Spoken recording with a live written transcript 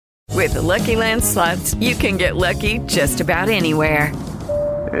With the Lucky Land Slots, you can get lucky just about anywhere.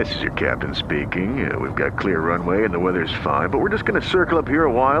 This is your captain speaking. We've got clear runway and the weather's fine, but we're just going to circle up here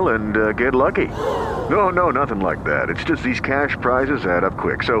a while and get lucky. No, nothing like that. It's just these cash prizes add up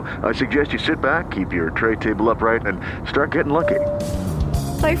quick. So I suggest you sit back, keep your tray table upright, and start getting lucky.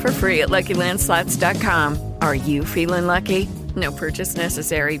 Play for free at LuckyLandSlots.com. Are you feeling lucky? No purchase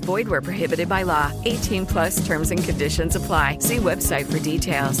necessary. Void where prohibited by law. 18 plus terms and conditions apply. See website for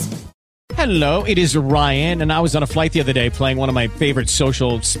details. Hello, it is Ryan, and I was on a flight the other day playing one of my favorite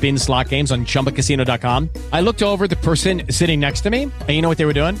social spin slot games on ChumbaCasino.com. I looked over at the person sitting next to me, and you know what they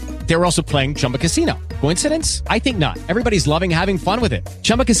were doing? They were also playing Chumba Casino. Coincidence? I think not. Everybody's loving having fun with it.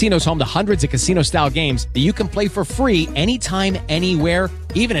 Chumba Casino is home to hundreds of casino-style games that you can play for free anytime, anywhere,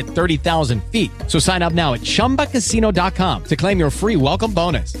 even at 30,000 feet. So sign up now at ChumbaCasino.com to claim your free welcome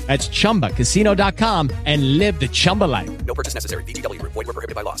bonus. That's ChumbaCasino.com and live the Chumba life. No purchase necessary. VGW. Void where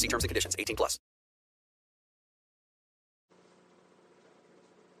prohibited by law. See terms and conditions. 18 plus.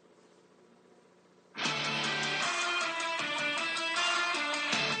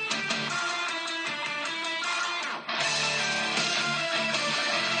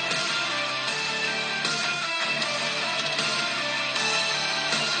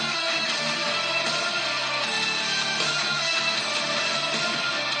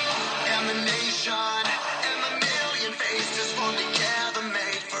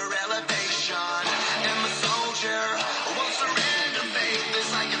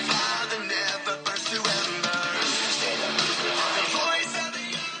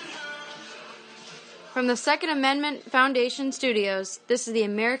 From the Second Amendment Foundation Studios, this is the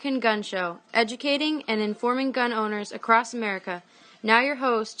American Gun Show, educating and informing gun owners across America. Now your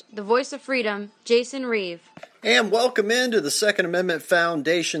host, the voice of freedom, Jason Reeve. And welcome into the Second Amendment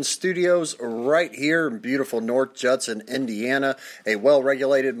Foundation Studios right here in beautiful North Judson, Indiana, a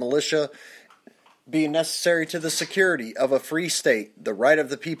well-regulated militia being necessary to the security of a free state. The right of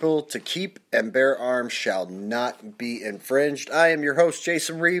the people to keep and bear arms shall not be infringed. I am your host,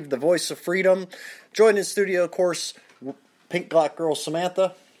 Jason Reeve, the voice of freedom. Joined in studio, of course, Pink Glock Girl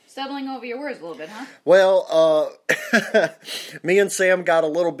Samantha. Stumbling over your words a little bit, huh? Well, me and Sam got a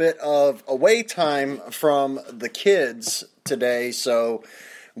little bit of away time from the kids today, so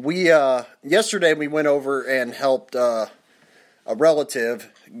we yesterday we went over and helped a relative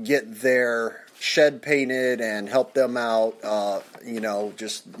get their shed painted and help them out, doing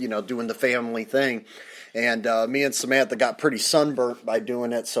the family thing. And me and Samantha got pretty sunburnt by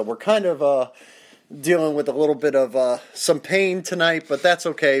doing it, so we're kind of dealing with a little bit of some pain tonight, but that's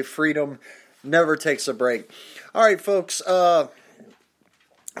okay. Freedom never takes a break. All right, folks. Wow,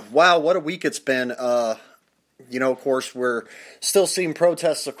 what a week it's been. Of course, we're still seeing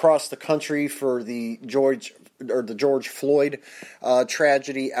protests across the country for the George Floyd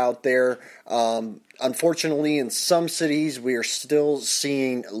tragedy out there. Unfortunately, in some cities, we are still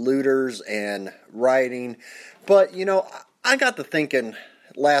seeing looters and rioting. But, I got to thinking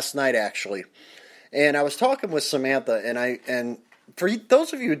last night, actually. And I was talking with Samantha, and for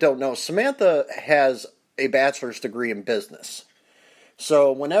those of you who don't know, Samantha has a bachelor's degree in business.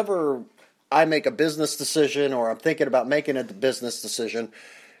 So whenever I make a business decision or I'm thinking about making a business decision,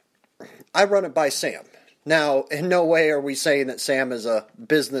 I run it by Sam. Now, in no way are we saying that Sam is a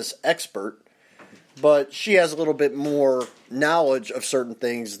business expert, but she has a little bit more knowledge of certain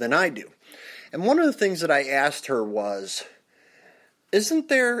things than I do. And one of the things that I asked her was, isn't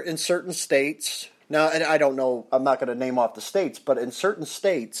there in certain states, now, and I don't know, I'm not going to name off the states, but in certain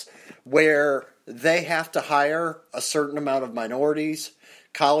states where they have to hire a certain amount of minorities,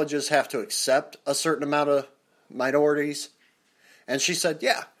 colleges have to accept a certain amount of minorities? And she said,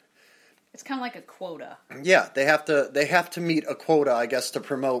 yeah. It's kind of like a quota. Yeah, they have to meet a quota, I guess, to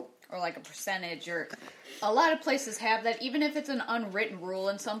promote. Or like a percentage, or a lot of places have that, even if it's an unwritten rule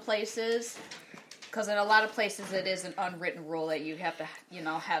in some places. Because in a lot of places it is an unwritten rule that you have to,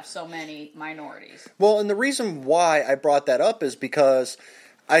 have so many minorities. Well, and the reason why I brought that up is because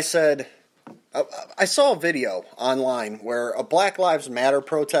I said, I saw a video online where a Black Lives Matter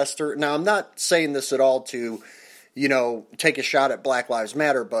protester, now I'm not saying this at all to, take a shot at Black Lives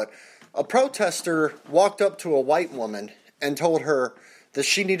Matter, but a protester walked up to a white woman and told her that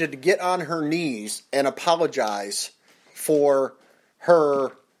she needed to get on her knees and apologize for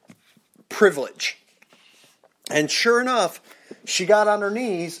her privilege. And sure enough, she got on her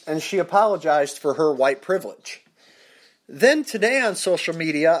knees and she apologized for her white privilege. Then today on social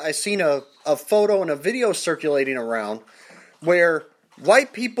media, I seen a photo and a video circulating around where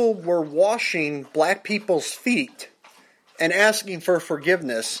white people were washing black people's feet and asking for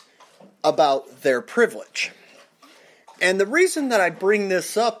forgiveness about their privilege. And the reason that I bring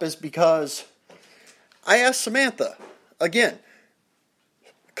this up is because I asked Samantha, again,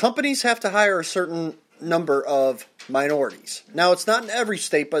 companies have to hire a certain number of minorities. Now, it's not in every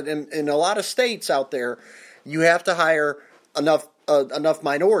state, but in a lot of states out there, you have to hire enough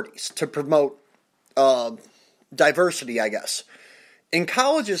minorities to promote diversity, I guess. And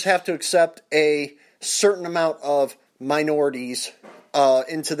colleges have to accept a certain amount of minorities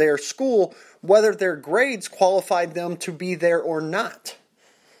into their school, whether their grades qualified them to be there or not.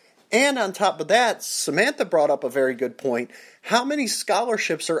 And on top of that, Samantha brought up a very good point. How many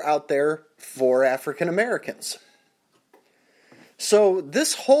scholarships are out there for African Americans? So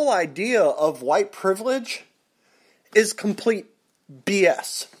this whole idea of white privilege is complete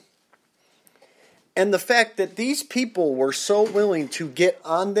BS. And the fact that these people were so willing to get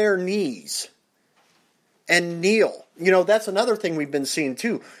on their knees and kneel. You know, that's another thing we've been seeing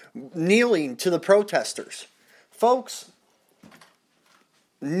too. Kneeling to the protesters. Folks,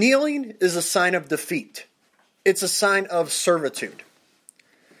 kneeling is a sign of defeat. It's a sign of servitude.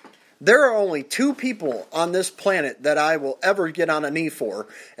 There are only two people on this planet that I will ever get on a knee for,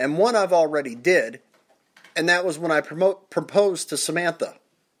 and one I've already did, and that was when I proposed to Samantha.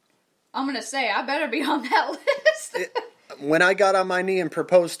 I'm going to say, I better be on that list. When I got on my knee and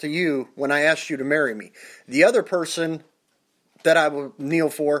proposed to you, when I asked you to marry me. The other person that I will kneel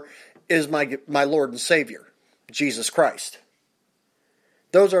for is my Lord and Savior, Jesus Christ.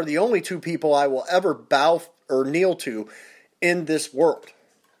 Those are the only two people I will ever bow or kneel to in this world.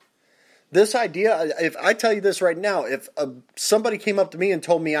 This idea, if I tell you this right now, if somebody came up to me and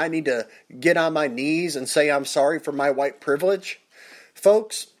told me I need to get on my knees and say I'm sorry for my white privilege,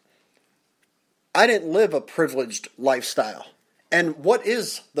 folks, I didn't live a privileged lifestyle. And what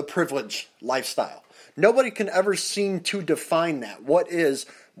is the privileged lifestyle? Nobody can ever seem to define that. What is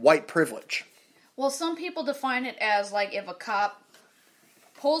white privilege? Well, some people define it as like if a cop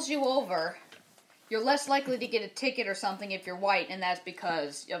pulls you over, you're less likely to get a ticket or something if you're white, and that's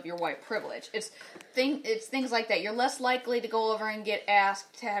because of your white privilege. It's things like that. You're less likely to go over and get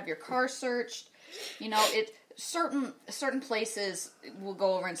asked to have your car searched. You know, certain places will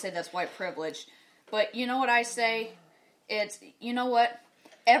go over and say that's white privilege. But you know what I say? You know what?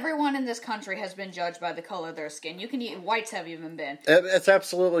 Everyone in this country has been judged by the color of their skin. Whites have even been. It's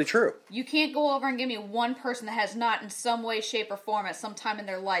absolutely true. You can't go over and give me one person that has not in some way, shape, or form at some time in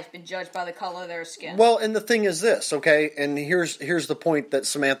their life been judged by the color of their skin. Well, and the thing is this, okay? And here's the point that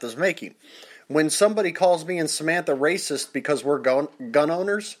Samantha's making. When somebody calls me and Samantha racist because we're gun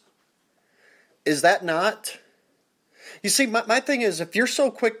owners, is that not? You see, my thing is, if you're so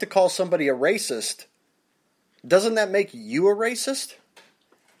quick to call somebody a racist, doesn't that make you a racist?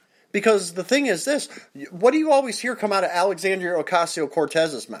 Because the thing is this, what do you always hear come out of Alexandria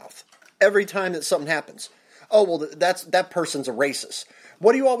Ocasio-Cortez's mouth every time that something happens? Oh, well, that person's a racist.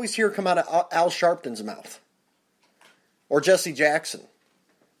 What do you always hear come out of Al Sharpton's mouth? Or Jesse Jackson?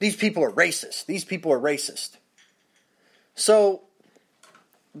 These people are racist. These people are racist. So,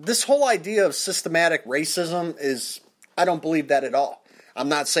 this whole idea of systematic racism is, I don't believe that at all. I'm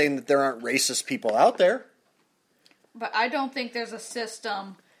not saying that there aren't racist people out there. But I don't think there's a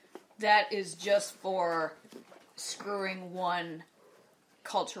system that is just for screwing one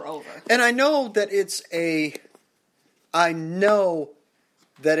culture over. And I know that it's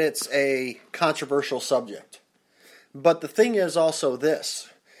a controversial subject. But the thing is also this.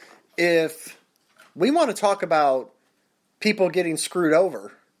 If we want to talk about people getting screwed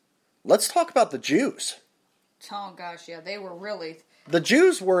over, let's talk about the Jews. Oh gosh, yeah, they were really... The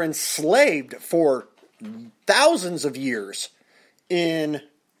Jews were enslaved for thousands of years in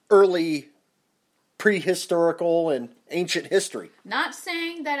early prehistorical and ancient history. Not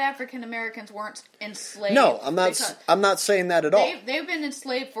saying that African Americans weren't enslaved. No, I'm not saying that at all. They've been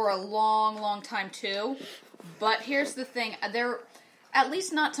enslaved for a long, long time too. But here's the thing, they're at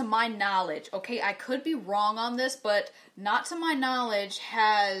least not to my knowledge. Okay, I could be wrong on this, but not to my knowledge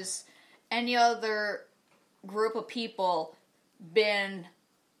has any other group of people been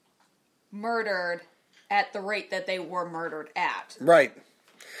murdered at the rate that they were murdered at. Right.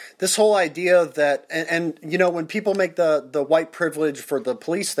 This whole idea that, and you know, when people make the white privilege for the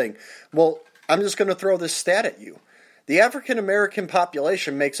police thing, well, I'm just going to throw this stat at you. The African American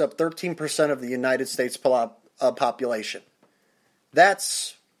population makes up 13% of the United States population.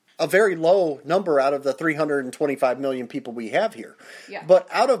 That's a very low number out of the 325 million people we have here. Yeah. But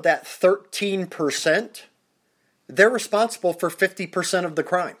out of that 13%, they're responsible for 50% of the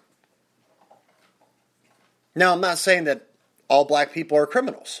crime. Now, I'm not saying that all black people are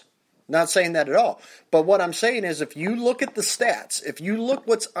criminals. Not saying that at all. But what I'm saying is if you look at the stats, if you look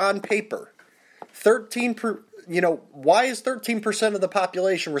what's on paper, why is 13% of the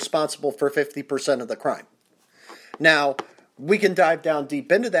population responsible for 50% of the crime? Now, we can dive down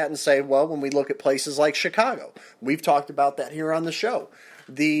deep into that and say, well, when we look at places like Chicago, we've talked about that here on the show.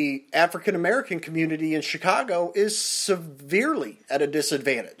 The African American community in Chicago is severely at a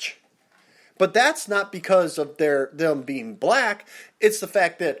disadvantage. But that's not because of them being black. It's the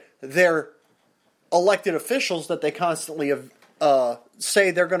fact that their elected officials that they constantly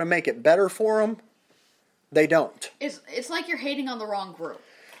say they're going to make it better for them, they don't. It's like you're hating on the wrong group.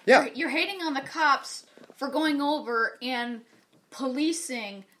 Yeah. You're hating on the cops for going over and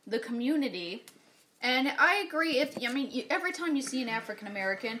policing the community. And I agree. Every time you see an African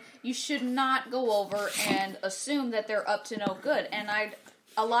American, you should not go over and assume that they're up to no good. And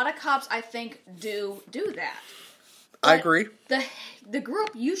a lot of cops, I think, do that. But I agree. The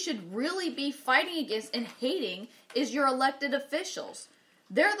group you should really be fighting against and hating is your elected officials.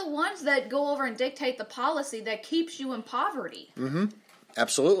 They're the ones that go over and dictate the policy that keeps you in poverty. Mm-hmm.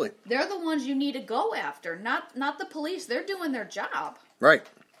 Absolutely. They're the ones you need to go after, not the police. They're doing their job. Right.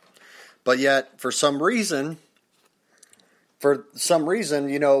 But yet, for some reason,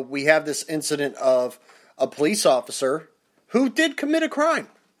 we have this incident of a police officer who did commit a crime.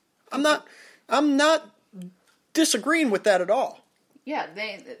 I'm not disagreeing with that at all. Yeah,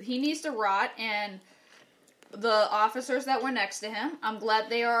 he needs to rot, and the officers that were next to him, I'm glad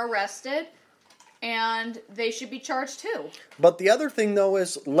they are arrested, and they should be charged too. But the other thing, though,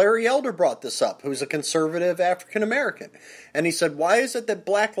 is Larry Elder brought this up, who's a conservative African-American. And he said, why is it that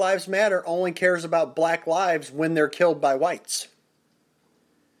Black Lives Matter only cares about black lives when they're killed by whites?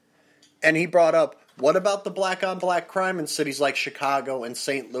 And he brought up, what about the black-on-black crime in cities like Chicago and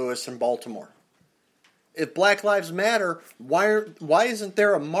St. Louis and Baltimore? If Black Lives Matter, why isn't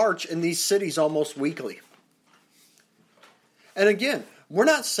there a march in these cities almost weekly? And again, we're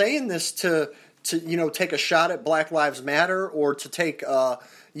not saying this to take a shot at Black Lives Matter or to take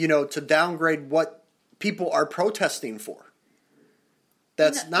to downgrade what people are protesting for.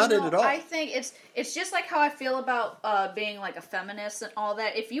 That's not it at all. I think it's just like how I feel about being like a feminist and all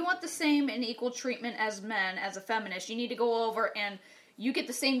that. If you want the same and equal treatment as men as a feminist, you need to go over and you get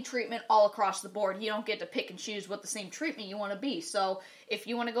the same treatment all across the board. You don't get to pick and choose what the same treatment you want to be. So if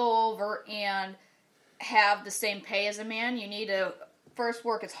you want to go over and have the same pay as a man, you need to first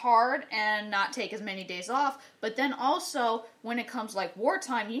work as hard and not take as many days off. But then also, when it comes like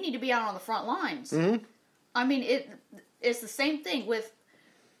wartime, you need to be out on the front lines. Mm-hmm. I mean, it's the same thing with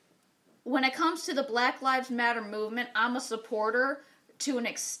when it comes to the Black Lives Matter movement. I'm a supporter to an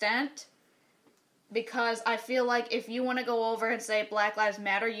extent because I feel like if you want to go over and say Black Lives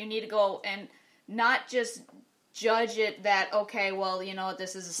Matter, you need to go and not just judge it that, okay, well,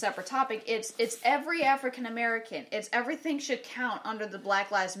 this is a separate topic. It's every African American. It's everything should count under the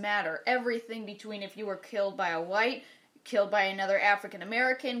Black Lives Matter. Everything between if you were killed by a white, killed by another African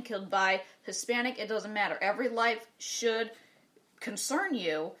American, killed by Hispanic, it doesn't matter. Every life should concern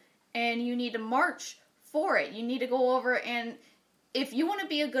you, and you need to march for it. You need to go over and if you want to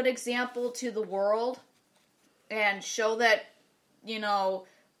be a good example to the world and show that,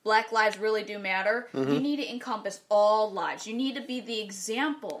 Black lives really do matter, you need to encompass all lives. You need to be the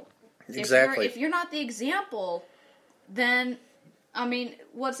example. Exactly. If you're not the example, then,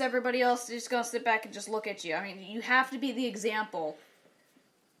 what's everybody else just going to sit back and just look at you? You have to be the example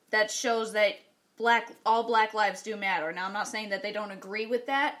that shows that all black lives do matter. Now, I'm not saying that they don't agree with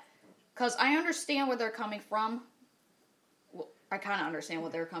that, because I understand where they're coming from. Well, I kind of understand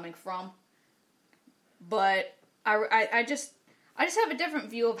where they're coming from. But I just have a different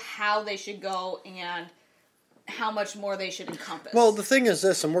view of how they should go and how much more they should encompass. Well, the thing is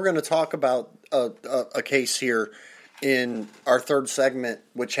this, and we're going to talk about a case here in our third segment,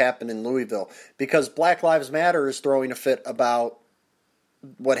 which happened in Louisville, because Black Lives Matter is throwing a fit about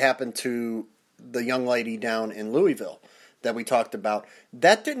what happened to the young lady down in Louisville that we talked about.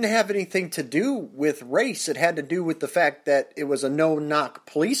 That didn't have anything to do with race. It had to do with the fact that it was a no-knock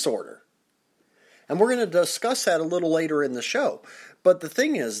police order. And we're going to discuss that a little later in the show. But the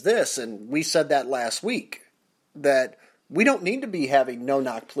thing is this, and we said that last week, that we don't need to be having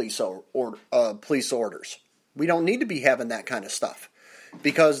no-knock police orders. We don't need to be having that kind of stuff.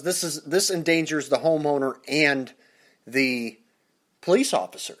 Because this endangers the homeowner and the police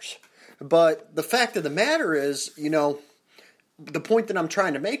officers. But the fact of the matter is, the point that I'm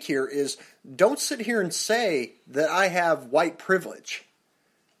trying to make here is don't sit here and say that I have white privilege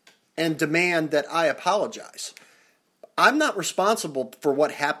and demand that I apologize. I'm not responsible for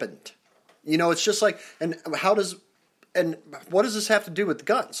what happened. It's just like, and what does this have to do with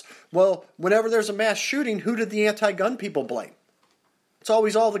guns? Well, whenever there's a mass shooting, who did the anti-gun people blame? It's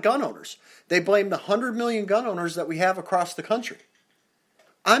always all the gun owners. They blame the 100 million gun owners that we have across the country.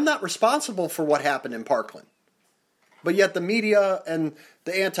 I'm not responsible for what happened in Parkland. But yet the media and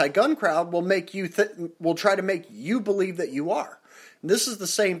the anti-gun crowd will will try to make you believe that you are. And this is the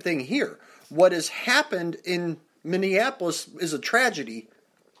same thing here. What has happened in Minneapolis is a tragedy,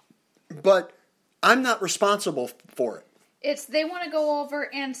 but I'm not responsible for it. They want to go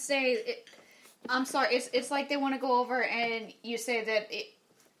over and say, I'm sorry, it's like they want to go over and you say that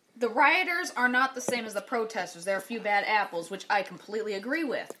the rioters are not the same as the protesters. There are a few bad apples, which I completely agree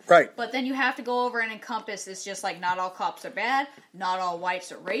with. Right. But then you have to go over and encompass, it's just like not all cops are bad, not all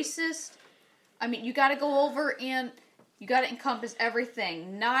whites are racist. I mean, you got to go over and you got to encompass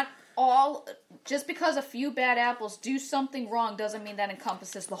everything. Not all, just because a few bad apples do something wrong doesn't mean that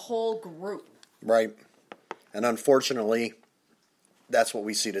encompasses the whole group. Right. And unfortunately, that's what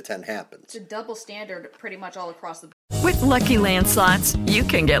we see to 10 happens. It's a double standard pretty much all across the board. With Lucky Land Slots, you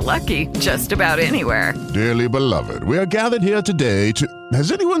can get lucky just about anywhere. Dearly beloved, we are gathered here today to...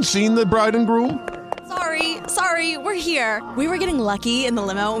 Has anyone seen the bride and groom? Sorry, we're here. We were getting lucky in the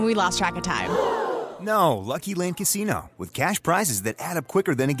limo and we lost track of time. No, Lucky Land Casino, with cash prizes that add up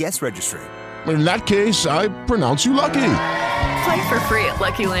quicker than a guest registry. In that case, I pronounce you lucky. Play for free at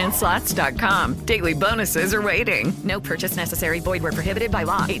LuckyLandSlots.com. Daily bonuses are waiting. No purchase necessary. Void where prohibited by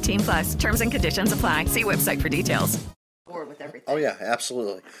law. 18+. Terms and conditions apply. See website for details. With everything. Oh, yeah,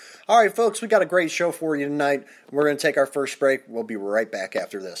 absolutely. All right, folks, we got a great show for you tonight. We're going to take our first break. We'll be right back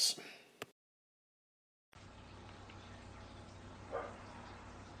after this.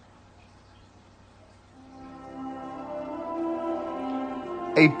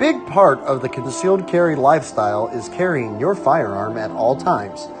 A big part of the concealed carry lifestyle is carrying your firearm at all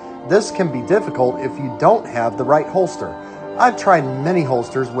times. This can be difficult if you don't have the right holster. I've tried many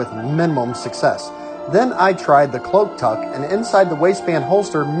holsters with minimum success. Then I tried the Cloak Tuck, an inside the waistband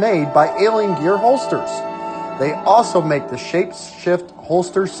holster made by Alien Gear Holsters. They also make the Shape Shift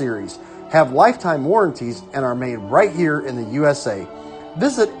Holster series, have lifetime warranties, and are made right here in the USA.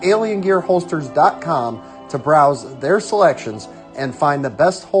 Visit aliengearholsters.com to browse their selections and find the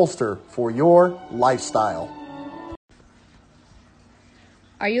best holster for your lifestyle.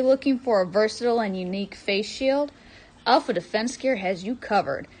 Are you looking for a versatile and unique face shield? Alpha Defense Gear has you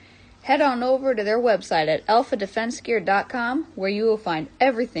covered. Head on over to their website at alphadefensegear.com, where you will find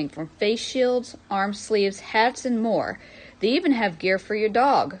everything from face shields, arm sleeves, hats, and more. They even have gear for your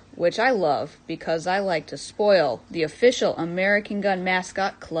dog, which I love because I like to spoil the official American Gun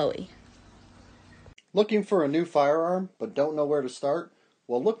mascot, Chloe. Looking for a new firearm but don't know where to start?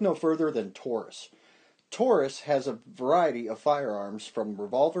 Well, look no further than Taurus. Taurus has a variety of firearms from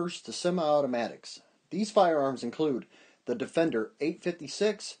revolvers to semi-automatics. These firearms include the Defender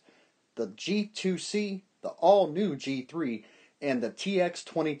 856, the G2C, the all-new G3, and the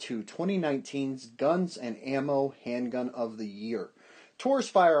TX22 2019's Guns and Ammo Handgun of the Year. Taurus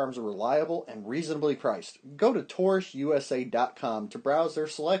firearms are reliable and reasonably priced. Go to TaurusUSA.com to browse their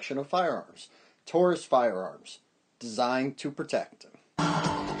selection of firearms. Taurus Firearms, designed to protect.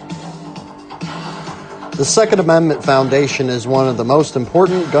 The Second Amendment Foundation is one of the most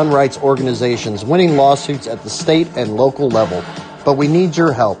important gun rights organizations, winning lawsuits at the state and local level. But we need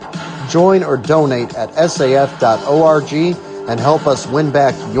your help. Join or donate at saf.org and help us win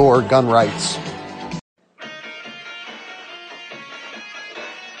back your gun rights.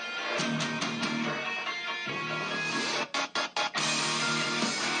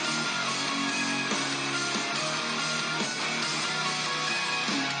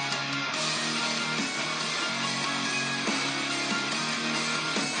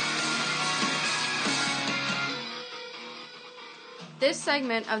 This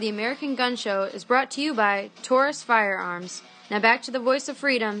segment of the American Gun Show is brought to you by Taurus Firearms. Now back to the voice of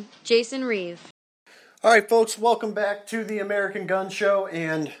freedom, Jason Reeve. All right, folks, welcome back to the American Gun Show.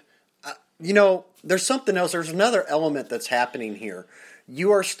 And, there's something else. There's another element that's happening here.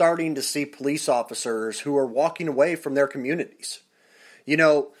 You are starting to see police officers who are walking away from their communities.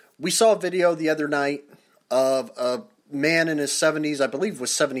 We saw a video the other night of a man in his 70s, I believe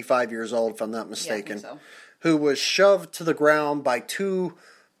was 75 years old, if I'm not mistaken. Yeah, I think so. Who was shoved to the ground by two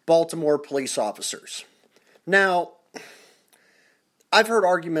Baltimore police officers. Now, I've heard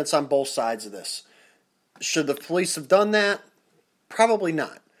arguments on both sides of this. Should the police have done that? Probably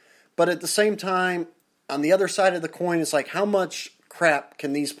not. But at the same time, on the other side of the coin, it's like, how much crap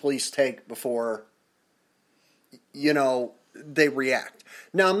can these police take before, they react?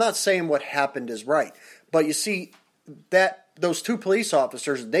 Now, I'm not saying what happened is right. But you see, that those two police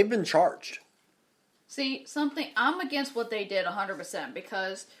officers, they've been charged. See, I'm against what they did 100%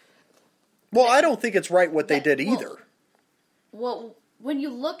 because... Well, I don't think it's right what they did either. Well, when you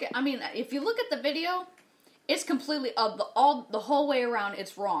look at, if you look at the video, it's completely the whole way around.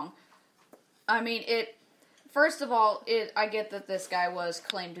 It's wrong. First of all, I get that this guy was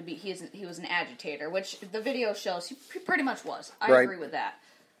claimed to be he was an agitator, which the video shows he pretty much was. I agree with that.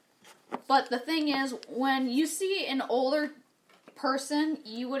 But the thing is, when you see an older person,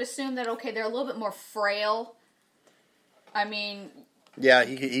 you would assume that they're a little bit more frail. Yeah,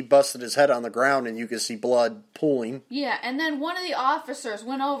 he busted his head on the ground, and you could see blood pooling. Yeah, and then one of the officers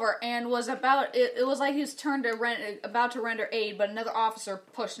went over and was about... It was like he was about to render aid, but another officer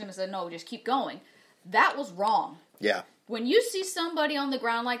pushed him and said, no, just keep going. That was wrong. Yeah. When you see somebody on the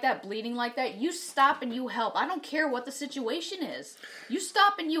ground like that, bleeding like that, you stop and you help. I don't care what the situation is. You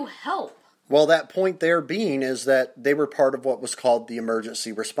stop and you help. Well, that point there being is that they were part of what was called the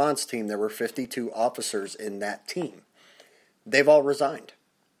emergency response team. There were 52 officers in that team. They've all resigned.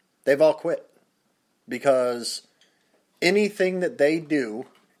 They've all quit. Because anything that they do,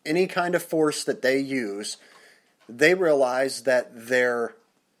 any kind of force that they use, they realize that their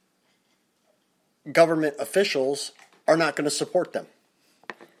government officials are not going to support them.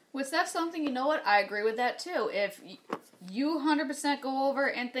 Which that's something, you know what, I agree with that too. If you 100% go over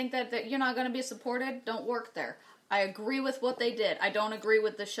and think that you're not going to be supported, don't work there. I agree with what they did. I don't agree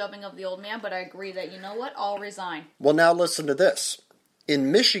with the shoving of the old man, but I agree that, you know what, I'll resign. Well, now listen to this.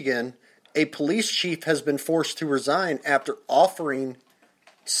 In Michigan, a police chief has been forced to resign after offering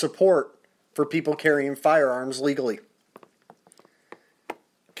support for people carrying firearms legally.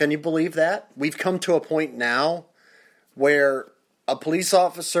 Can you believe that? We've come to a point now where a police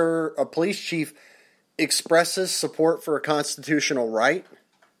officer, a police chief, expresses support for a constitutional right,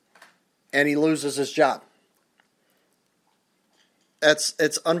 and he loses his job.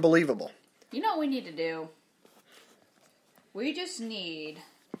 It's unbelievable. You know what we need to do? We just need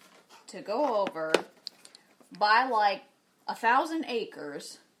to go over, buy 1,000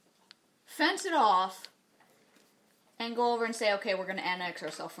 acres, fence it off, and go over and say, okay, we're going to annex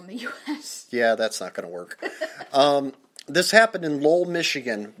ourselves from the U.S. Yeah, that's not going to work. This happened in Lowell,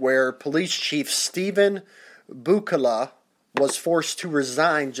 Michigan, where Police Chief Stephen Bukala was forced to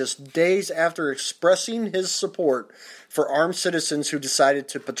resign just days after expressing his support for armed citizens who decided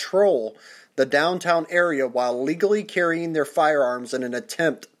to patrol the downtown area while legally carrying their firearms in an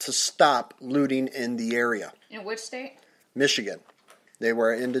attempt to stop looting in the area. In which state? Michigan. They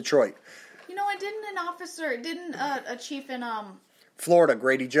were in Detroit. You know, and didn't a chief in Florida,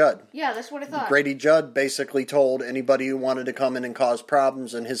 Grady Judd. Yeah, that's what I thought. Grady Judd basically told anybody who wanted to come in and cause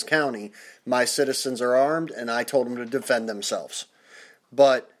problems in his county, my citizens are armed, and I told them to defend themselves.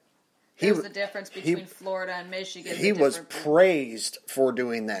 But There's the difference between Florida and Michigan. He was praised for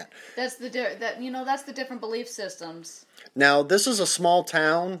doing that. That's the different belief systems. Now, this is a small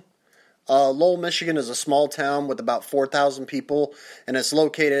town. Lowell, Michigan is a small town with about 4,000 people, and it's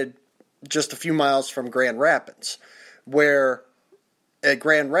located just a few miles from Grand Rapids, where at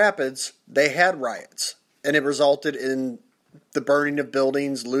Grand Rapids, they had riots, and it resulted in the burning of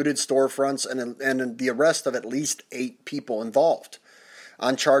buildings, looted storefronts, and the arrest of at least 8 people involved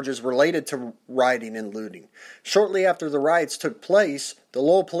on charges related to rioting and looting. Shortly after the riots took place, the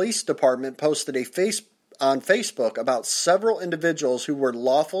Lowell Police Department posted on Facebook about several individuals who were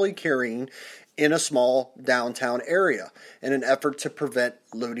lawfully carrying in a small downtown area in an effort to prevent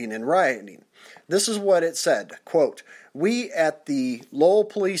looting and rioting. This is what it said, quote, "We at the Lowell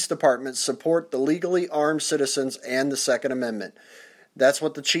Police Department support the legally armed citizens and the Second Amendment." That's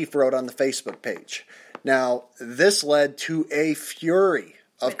what the chief wrote on the Facebook page. Now, this led to a fury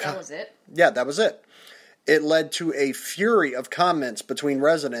of... that was it? Yeah, that was it. It led to a fury of comments between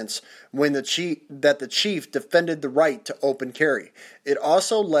residents when the chief defended the right to open carry. It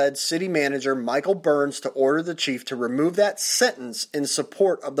also led city manager Michael Burns to order the chief to remove that sentence in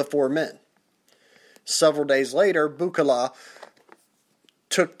support of the 4 men. Several days later, Bukala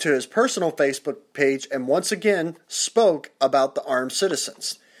took to his personal Facebook page and once again spoke about the armed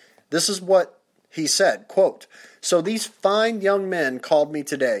citizens. This is what he said, quote, "So these fine young men called me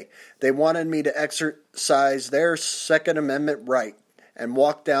today. They wanted me to exercise their Second Amendment right and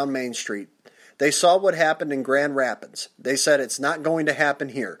walk down Main Street. They saw what happened in Grand Rapids. They said it's not going to happen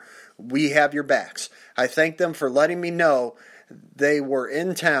here. We have your backs. I thank them for letting me know they were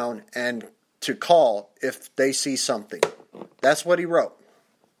in town and to call if they see something." That's what he wrote.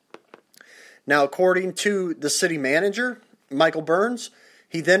 Now, according to the city manager, Michael Burns,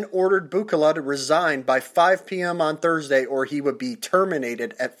 he then ordered Bukala to resign by 5 p.m. on Thursday or he would be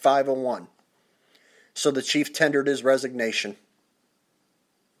terminated at 5:01. So the chief tendered his resignation.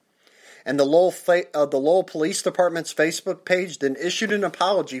 And the Lowell Police Department's Facebook page then issued an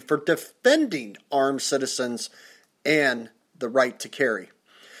apology for defending armed citizens and the right to carry.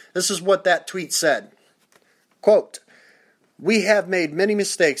 This is what that tweet said. Quote, "We have made many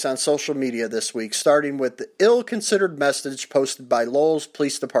mistakes on social media this week, starting with the ill-considered message posted by Lowell's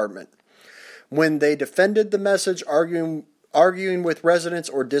Police Department. When they defended the message, arguing with residents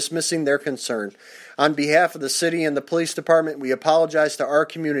or dismissing their concern. On behalf of the city and the police department, we apologize to our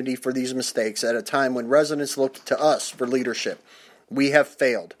community for these mistakes at a time when residents looked to us for leadership. We have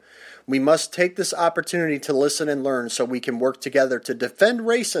failed. We must take this opportunity to listen and learn so we can work together to defend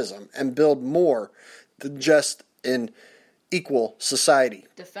racism and build more than just an equal society."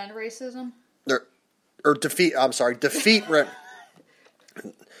 Defend racism?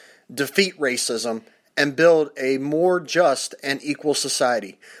 Defeat racism and build a more just and equal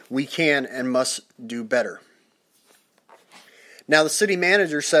society. We can and must do better. Now, the city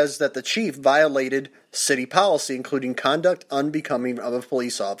manager says that the chief violated city policy, including conduct unbecoming of a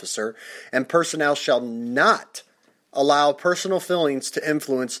police officer, and personnel shall not allow personal feelings to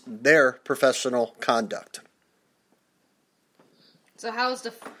influence their professional conduct. So how is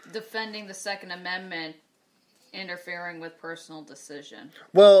defending the Second Amendment interfering with personal decision?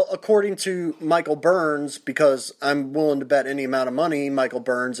 Well, according to Michael Burns, because I'm willing to bet any amount of money, Michael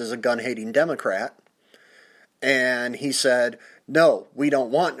Burns is a gun-hating Democrat. And he said, no, we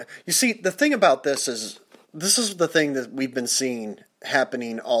don't want... You see, the thing about this is the thing that we've been seeing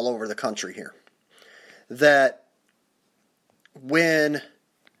happening all over the country here. That when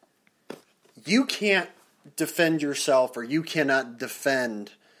you can't defend yourself, or you cannot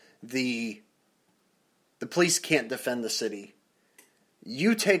defend the police can't defend the city,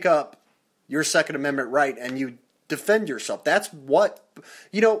 you take up your Second Amendment right and you defend yourself. That's what,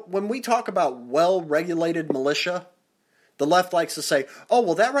 when we talk about well-regulated militia, the left likes to say, oh,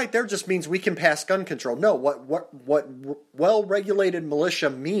 well, that right there just means we can pass gun control. No, what well-regulated militia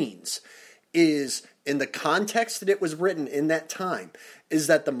means is, in the context that it was written in that time, is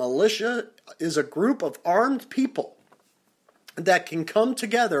that the militia is a group of armed people that can come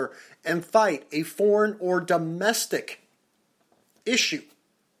together and fight a foreign or domestic issue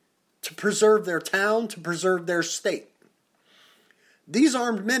to preserve their town, to preserve their state. These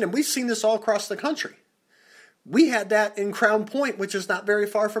armed men, and we've seen this all across the country. We had that in Crown Point, which is not very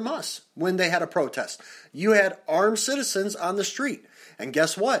far from us, when they had a protest. You had armed citizens on the street. And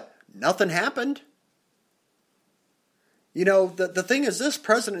guess what? Nothing happened. The thing is this,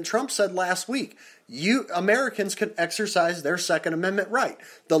 President Trump said last week, Americans can exercise their Second Amendment right.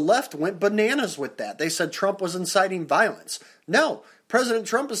 The left went bananas with that. They said Trump was inciting violence. No, President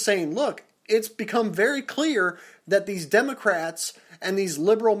Trump is saying, look, it's become very clear that these Democrats and these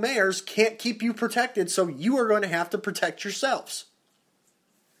liberal mayors can't keep you protected, so you are going to have to protect yourselves.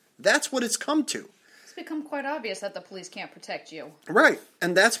 That's what it's come to. It's become quite obvious that the police can't protect you. Right,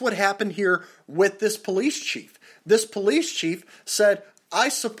 and that's what happened here with this police chief. This police chief said, I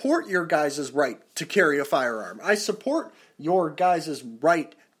support your guys' right to carry a firearm. I support your guys'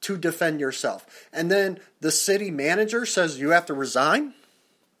 right to defend yourself. And then the city manager says you have to resign?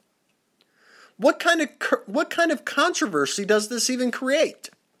 What kind of controversy does this even create?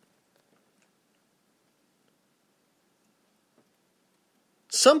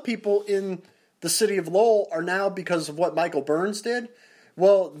 Some people in the city of Lowell are now, because of what Michael Burns did,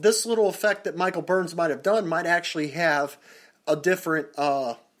 well, this little effect that Michael Burns might have done might actually have a different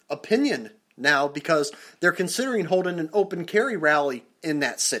opinion now, because they're considering holding an open carry rally in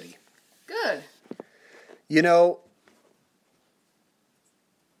that city. Good.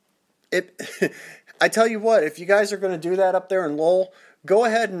 I tell you what, if you guys are going to do that up there in Lowell, go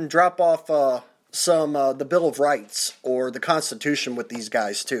ahead and drop off the Bill of Rights or the Constitution with these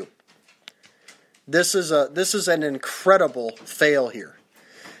guys too. This is an incredible fail here.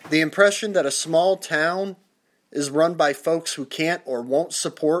 The impression that a small town is run by folks who can't or won't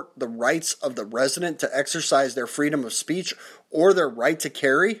support the rights of the resident to exercise their freedom of speech or their right to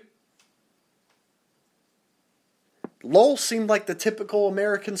carry. Lowell seemed like the typical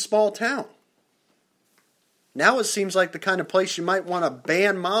American small town. Now it seems like the kind of place you might want to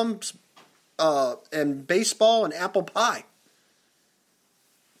ban moms and baseball and apple pie.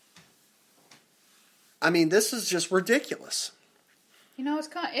 I mean, this is just ridiculous.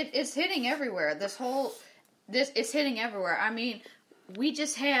 It's hitting everywhere. It's hitting everywhere. I mean, we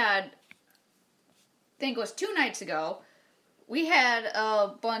just had, I think it was 2 nights ago, we had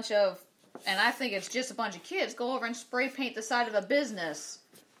a bunch of, and I think it's just a bunch of kids, go over and spray paint the side of a business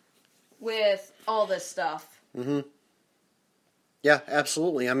with all this stuff. Mm-hmm. Yeah,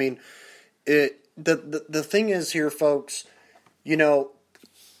 absolutely. I mean, the thing is here, folks,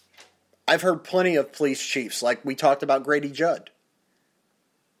 I've heard plenty of police chiefs, like we talked about Grady Judd,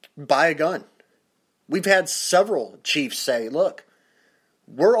 buy a gun. We've had several chiefs say, look,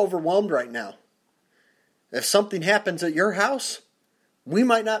 we're overwhelmed right now. If something happens at your house, we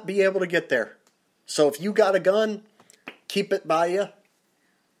might not be able to get there. So if you got a gun, keep it by you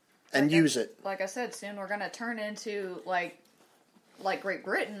and use it. Like I said, soon we're going to turn into like Great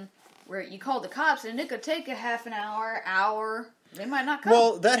Britain, where you call the cops and it could take a half an hour. They might not come.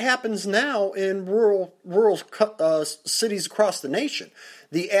 Well, that happens now in rural cities across the nation.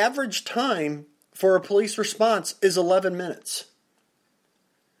 The average time for a police response is 11 minutes.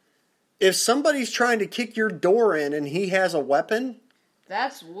 If somebody's trying to kick your door in and he has a weapon,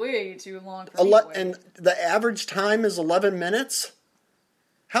 that's way too long for me. And the average time is 11 minutes.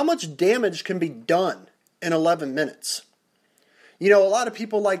 How much damage can be done in 11 minutes? You know, a lot of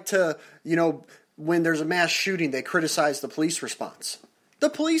people like to, when there's a mass shooting, they criticize the police response. The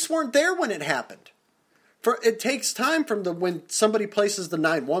police weren't there when it happened. It takes time from when somebody places the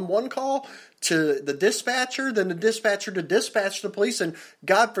 911 call to the dispatcher, then the dispatcher to dispatch the police, and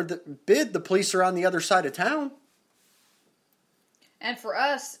God forbid the police are on the other side of town. And for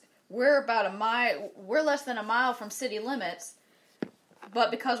us, we're about a mile. We're less than a mile from city limits. But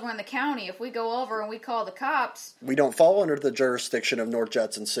because we're in the county, if we go over and we call the cops, we don't fall under the jurisdiction of North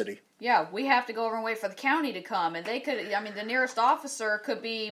Judson City. Yeah, we have to go over and wait for the county to come, and the nearest officer could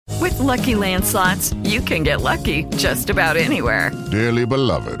be. With Lucky Land Slots, you can get lucky just about anywhere. Dearly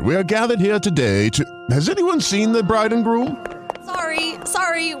beloved, we are gathered here today to... Has anyone seen the bride and groom?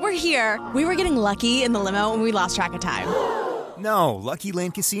 Sorry, we're here. We were getting lucky in the limo and we lost track of time. No, Lucky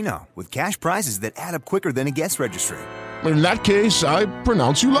Land Casino, with cash prizes that add up quicker than a guest registry. In that case, I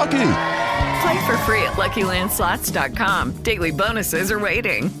pronounce you lucky. Play for free at LuckyLandSlots.com. Daily bonuses are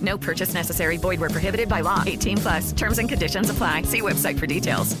waiting. No purchase necessary. Void where prohibited by law. 18+. Terms and conditions apply. See website for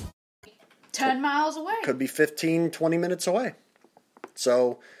details. 10 miles away. Could be 15, 20 minutes away.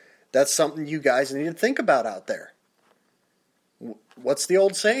 So that's something you guys need to think about out there. What's the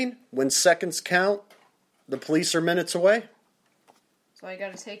old saying? When seconds count, the police are minutes away. So you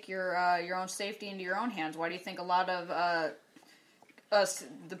got to take your own safety into your own hands. Why do you think a lot of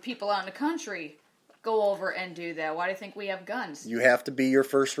the people out in the country go over and do that? Why do you think we have guns? You have to be your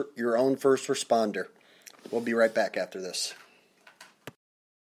own first responder. We'll be right back after this.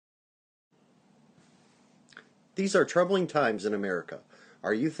 These are troubling times in America.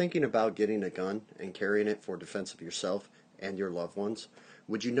 Are you thinking about getting a gun and carrying it for defense of yourself and your loved ones?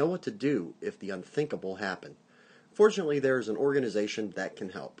 Would you know what to do if the unthinkable happened? Fortunately, there is an organization that can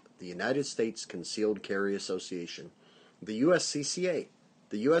help, the United States Concealed Carry Association, the USCCA.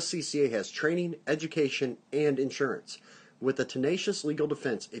 The USCCA has training, education, and insurance. With a tenacious legal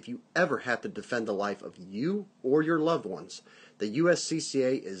defense, if you ever have to defend the life of you or your loved ones, the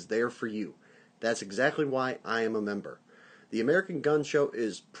USCCA is there for you. That's exactly why I am a member. The American Gun Show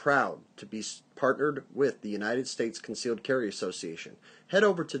is proud to be partnered with the United States Concealed Carry Association. Head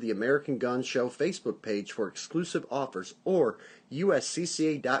over to the American Gun Show Facebook page for exclusive offers or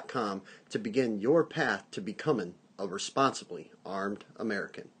uscca.com to begin your path to becoming a responsibly armed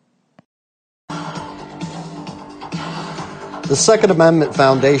American. The Second Amendment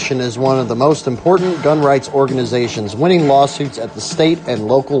Foundation is one of the most important gun rights organizations, winning lawsuits at the state and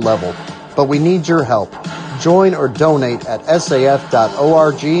local level. But we need your help. Join or donate at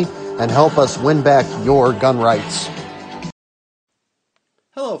saf.org and help us win back your gun rights.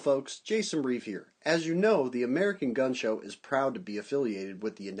 Hello folks, Jason Reeve here. As you know, the American Gun Show is proud to be affiliated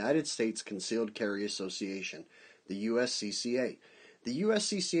with the United States Concealed Carry Association, the USCCA. The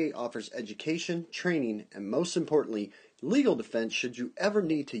USCCA offers education, training, and most importantly, legal defense should you ever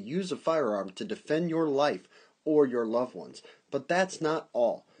need to use a firearm to defend your life or your loved ones. But that's not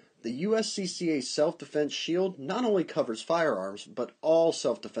all. The USCCA Self-Defense Shield not only covers firearms, but all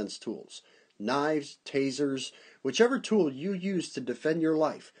self-defense tools. Knives, tasers, whichever tool you use to defend your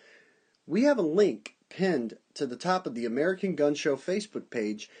life. We have a link pinned to the top of the American Gun Show Facebook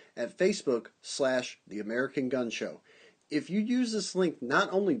page at Facebook/The American Gun Show. If you use this link, not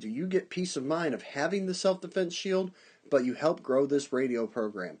only do you get peace of mind of having the self-defense shield, but you help grow this radio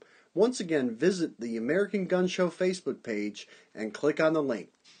program. Once again, visit the American Gun Show Facebook page and click on the link.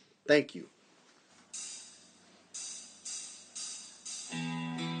 Thank you.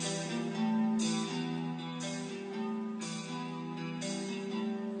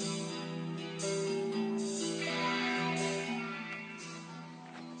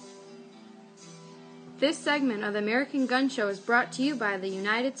 This segment of the American Gun Show is brought to you by the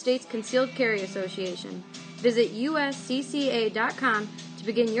United States Concealed Carry Association. Visit uscca.com to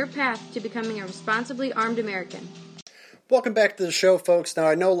begin your path to becoming a responsibly armed American. Welcome back to the show, folks. Now,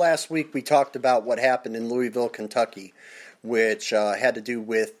 I know last week we talked about what happened in Louisville, Kentucky, which had to do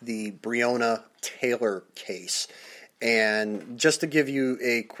with the Breonna Taylor case. And just to give you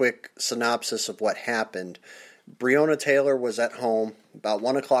a quick synopsis of what happened, Breonna Taylor was at home about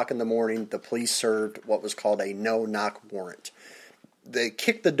 1 o'clock in the morning. The police served what was called a no-knock warrant. They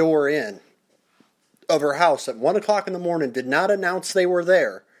kicked the door in of her house at 1 o'clock in the morning, did not announce they were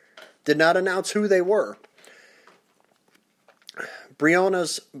there, did not announce who they were.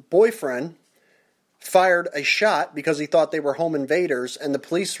 Breonna's boyfriend fired a shot because he thought they were home invaders, and the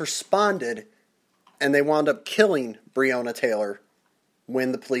police responded, and they wound up killing Breonna Taylor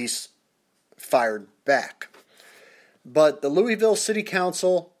when the police fired back. But the Louisville City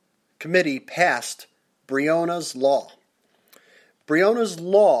Council committee passed Breonna's Law. Breonna's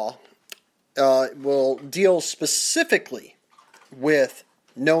Law will deal specifically with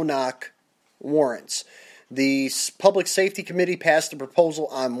no-knock warrants. The Public Safety Committee passed a proposal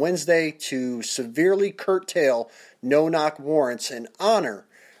on Wednesday to severely curtail no-knock warrants in honor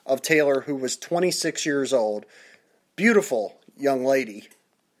of Taylor, who was 26 years old. Beautiful young lady.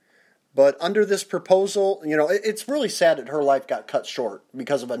 But under this proposal, it's really sad that her life got cut short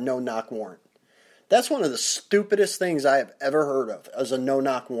because of a no-knock warrant. That's one of the stupidest things I have ever heard of, as a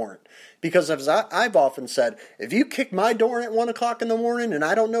no-knock warrant. Because as I've often said, if you kick my door in at 1 o'clock in the morning and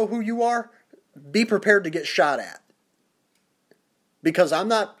I don't know who you are, be prepared to get shot at. Because I'm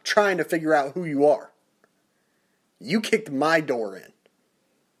not trying to figure out who you are. You kicked my door in.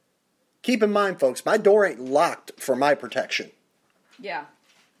 Keep in mind, folks, my door ain't locked for my protection. Yeah.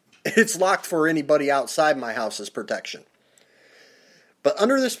 It's locked for anybody outside my house's protection. But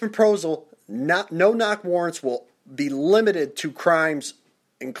under this proposal, no-knock warrants will be limited to crimes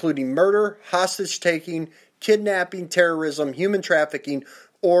including murder, hostage-taking, kidnapping, terrorism, human trafficking,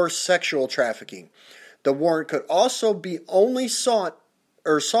 or sexual trafficking. The warrant could also be only sought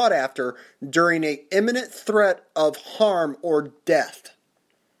after during an imminent threat of harm or death.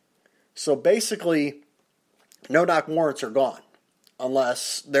 So basically, no-knock warrants are gone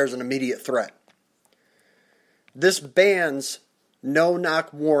unless there's an immediate threat. This bans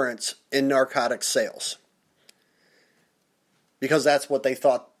no-knock warrants in narcotics sales, because that's what they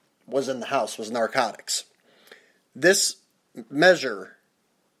thought was in the house, was narcotics. This measure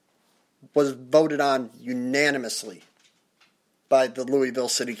was voted on unanimously by the Louisville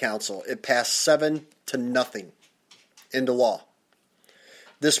City Council. It passed 7-0 into law.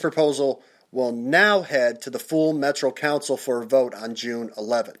 This proposal will now head to the full Metro Council for a vote on June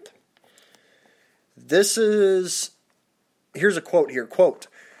 11th. Here's a quote here, quote,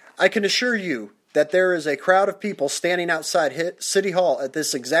 "I can assure you that there is a crowd of people standing outside City Hall at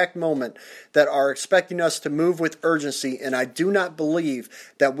this exact moment that are expecting us to move with urgency, and I do not believe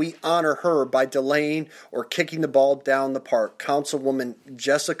that we honor her by delaying or kicking the ball down the park," Councilwoman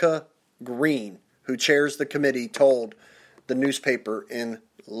Jessica Green, who chairs the committee, told the newspaper in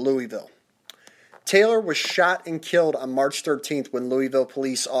Louisville. Taylor was shot and killed on March 13th when Louisville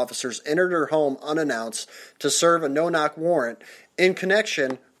police officers entered her home unannounced to serve a no-knock warrant in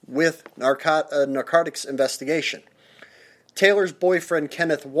connection with narcotics investigation. Taylor's boyfriend,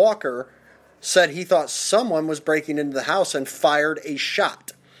 Kenneth Walker, said he thought someone was breaking into the house and fired a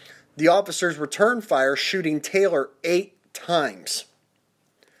shot. The officers returned fire, shooting Taylor 8 times.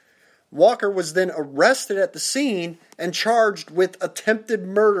 Walker was then arrested at the scene and charged with attempted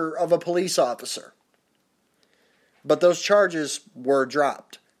murder of a police officer. But those charges were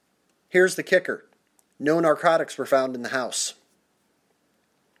dropped. Here's the kicker. No narcotics were found in the house.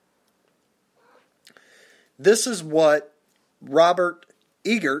 This is what Robert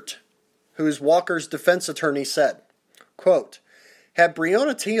Egert, who is Walker's defense attorney, said. Quote, "Had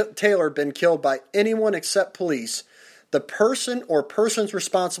Breonna Taylor been killed by anyone except police, the person or persons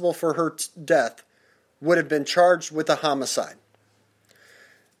responsible for her death would have been charged with a homicide.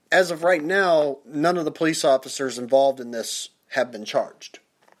 As of right now, none of the police officers involved in this have been charged.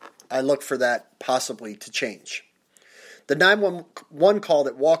 I look for that possibly to change." The 911 call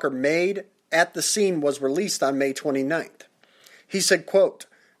that Walker made at the scene was released on May 29th. He said, quote,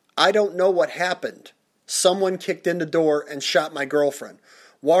 "I don't know what happened. Someone kicked in the door and shot my girlfriend."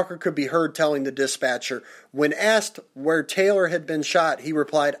 Walker could be heard telling the dispatcher, when asked where Taylor had been shot, he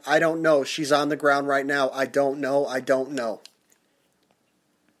replied, "I don't know. She's on the ground right now. I don't know. I don't know."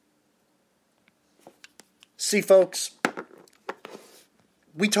 See, folks,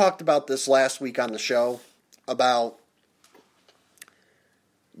 we talked about this last week on the show about,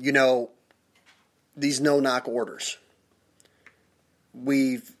 these no-knock orders.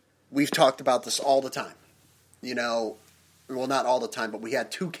 We've talked about this all the time. Well, not all the time, but we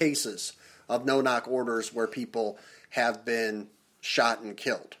had 2 cases of no-knock orders where people have been shot and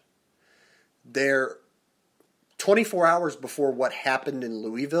killed. They're 24 hours before what happened in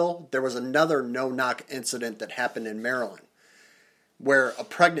Louisville, there was another no-knock incident that happened in Maryland where a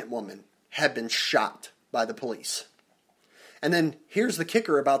pregnant woman had been shot by the police. And then here's the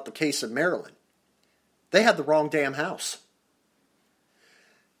kicker about the case of Maryland. They had the wrong damn house.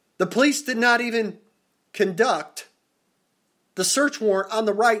 The police did not even conduct the search warrant on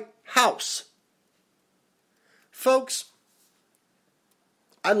the right house. Folks,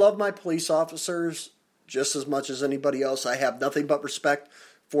 I love my police officers just as much as anybody else. I have nothing but respect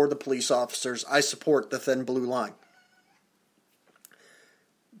for the police officers. I support the thin blue line.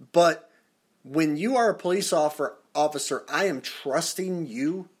 But when you are a police officer, I am trusting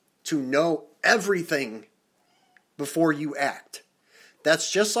you to know everything before you act. That's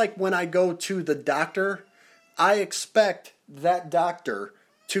just like when I go to the doctor. I expect that doctor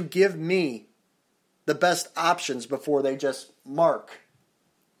to give me the best options before they just mark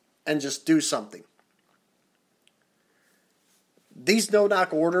and just do something. These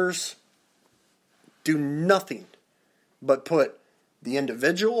no-knock orders do nothing but put the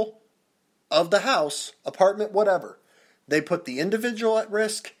individual of the house, apartment, whatever. They put the individual at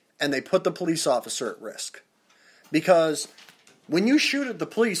risk and they put the police officer at risk. Because when you shoot at the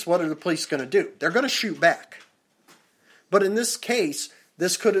police, what are the police going to do? They're going to shoot back. But in this case,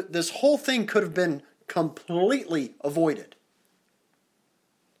 this whole thing could have been completely avoided.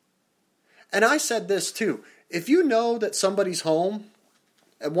 And I said this too. If you know that somebody's home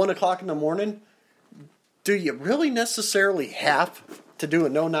at 1 o'clock in the morning, do you really necessarily have to do a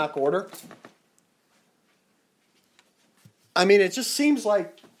no-knock order? I mean, it just seems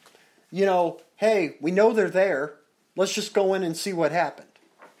like, hey, we know they're there. Let's just go in and see what happened.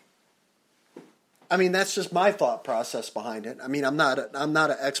 I mean, that's just my thought process behind it. I mean, I'm not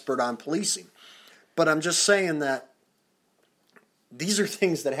an expert on policing, but I'm just saying that these are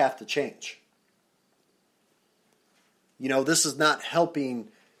things that have to change. This is not helping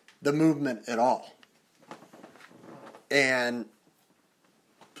the movement at all. And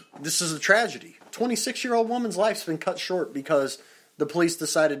this is a tragedy. 26-year-old woman's life's been cut short because the police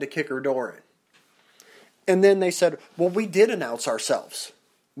decided to kick her door in. And then they said, well, we did announce ourselves.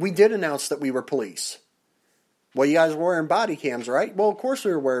 We did announce that we were police. Well, you guys were wearing body cams, right? Well, of course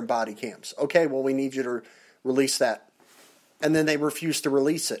we were wearing body cams. Okay, well, we need you to release that. And then they refused to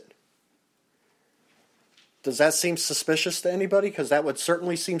release it. Does that seem suspicious to anybody? Because that would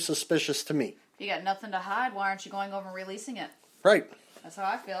certainly seem suspicious to me. You got nothing to hide. Why aren't you going over and releasing it? Right. That's how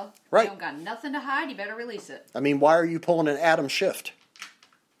I feel. Right. You don't got nothing to hide. You better release it. I mean, why are you pulling an Adam Schiff?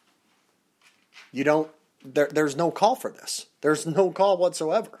 You don't. There's no call for this. There's no call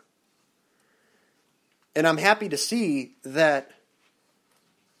whatsoever. And I'm happy to see that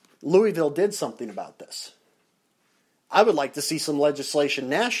Louisville did something about this. I would like to see some legislation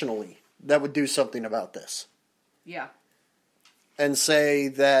nationally that would do something about this. Yeah. And say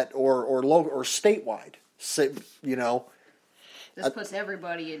that, or local, or statewide, say, This puts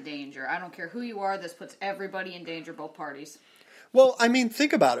everybody in danger. I don't care who you are. This puts everybody in danger, both parties. Well, I mean,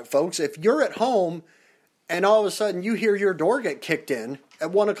 think about it, folks. If you're at home and all of a sudden you hear your door get kicked in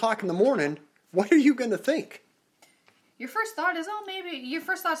at 1 o'clock in the morning, what are you going to think? Your first thought is, maybe. Your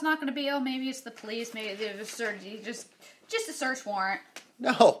first thought's not going to be, maybe it's the police. Maybe they're just a search warrant.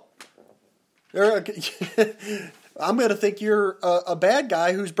 No. I'm going to think you're a bad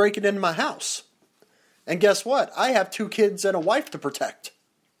guy who's breaking into my house. And guess what? I have 2 kids and a wife to protect.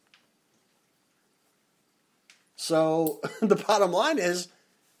 So the bottom line is,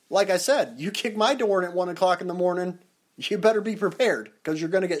 like I said, you kick my door in at 1 o'clock in the morning, you better be prepared because you're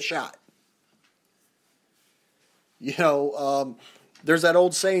going to get shot. There's that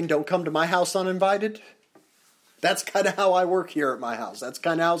old saying, don't come to my house uninvited. That's kind of how I work here at my house. That's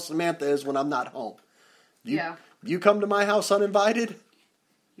kind of how Samantha is when I'm not home. You come to my house uninvited?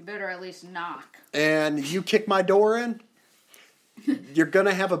 You better at least knock. And you kick my door in? You're going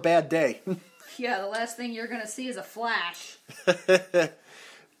to have a bad day. Yeah, the last thing you're going to see is a flash.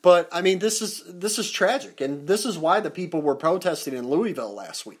 But, I mean, this is tragic. And this is why the people were protesting in Louisville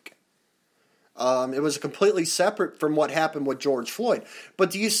last week. It was completely separate from what happened with George Floyd.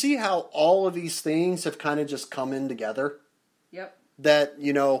 But do you see how all of these things have kind of just come in together? Yep. That,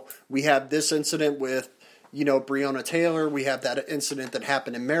 we have this incident with, Breonna Taylor. We have that incident that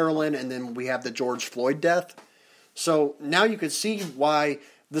happened in Maryland. And then we have the George Floyd death. So now you can see why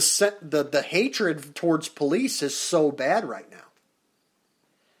the hatred towards police is so bad right now.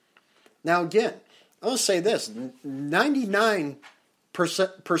 Now, again, I'll say this. 99%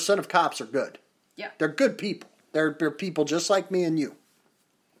 of cops are good. Yeah. They're good people. They're people just like me and you.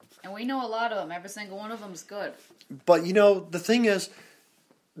 And we know a lot of them. Every single one of them is good. But, the thing is,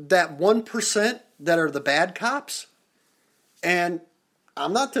 that 1% that are the bad cops. And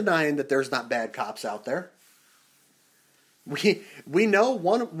I'm not denying that there's not bad cops out there. We know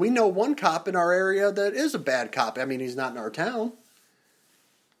one cop in our area that is a bad cop. I mean, he's not in our town.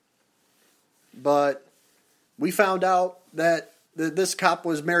 But we found out that this cop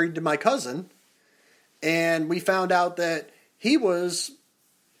was married to my cousin, and we found out that he was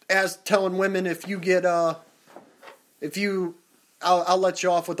telling women, if you get I'll let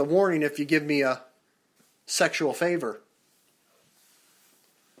you off with a warning if you give me a sexual favor.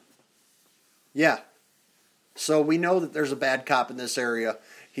 Yeah. So we know that there's a bad cop in this area.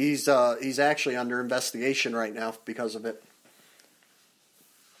 He's actually under investigation right now because of it.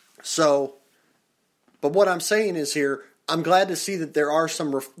 So, but what I'm saying is here, I'm glad to see that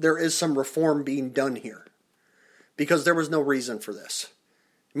there is some reform being done here, because there was no reason for this.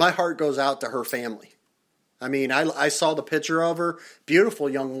 My heart goes out to her family. I mean, I saw the picture of her, beautiful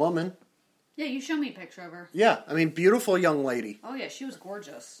young woman. Yeah, you showed me a picture of her. Yeah, I mean, beautiful young lady. Oh yeah, she was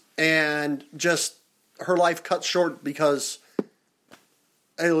gorgeous. And just her life cut short because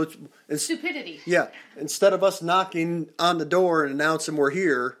stupidity. Yeah, instead of us knocking on the door and announcing we're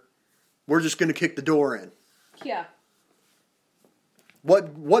here, we're just going to kick the door in. Yeah.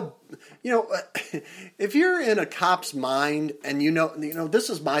 What if you're in a cop's mind and you know this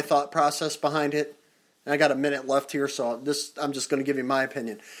is my thought process behind it. And I got a minute left here, so I'm just going to give you my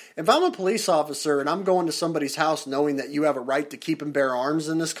opinion. If I'm a police officer and I'm going to somebody's house knowing that you have a right to keep and bear arms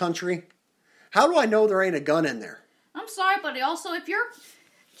in this country, how do I know there ain't a gun in there? I'm sorry, but also if you're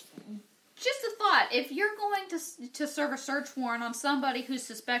just a thought, if you're going to serve a search warrant on somebody who's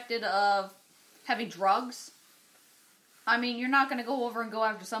suspected of having drugs, I mean, you're not going to go over and go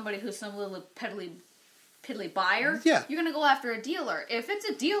after somebody who's some little piddly buyer. Yeah. You're going to go after a dealer. If it's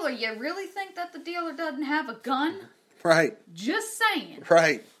a dealer, you really think that the dealer doesn't have a gun? Right. Just saying.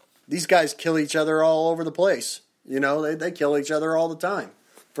 Right. These guys kill each other all over the place. You know, they kill each other all the time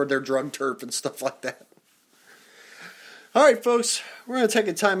for their drug turf and stuff like that. All right, folks, we're going to take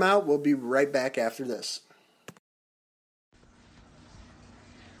a time out. We'll be right back after this.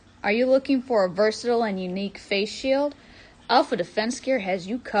 Are you looking for a versatile and unique face shield? Alpha Defense Gear has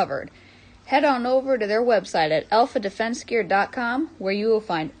you covered. Head on over to their website at alphadefensegear.com, where you will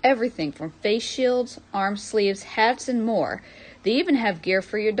find everything from face shields, arm sleeves, hats, and more. They even have gear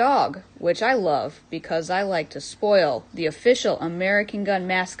for your dog, which I love because I like to spoil the official American Gun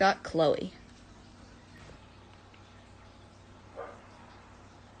mascot, Chloe.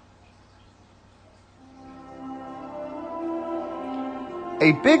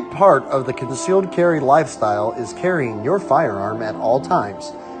 A big part of the concealed carry lifestyle is carrying your firearm at all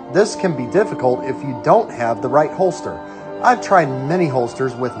times. This can be difficult if you don't have the right holster. I've tried many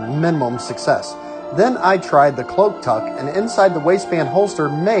holsters with minimum success. Then I tried the Cloak Tuck, an inside the waistband holster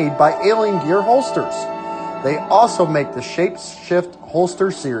made by Alien Gear Holsters. They also make the Shape Shift Holster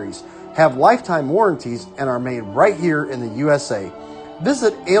series, have lifetime warranties, and are made right here in the USA.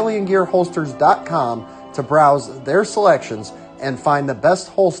 Visit aliengearholsters.com to browse their selections and find the best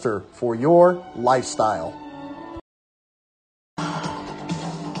holster for your lifestyle.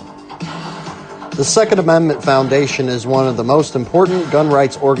 The Second Amendment Foundation is one of the most important gun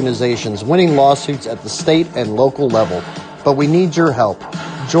rights organizations, winning lawsuits at the state and local level. But we need your help.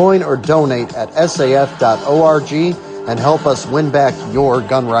 Join or donate at saf.org and help us win back your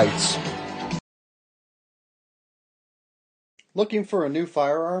gun rights. Looking for a new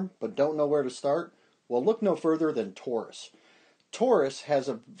firearm but don't know where to start? Well, look no further than Taurus. Taurus has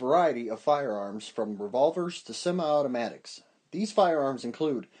a variety of firearms from revolvers to semi-automatics. These firearms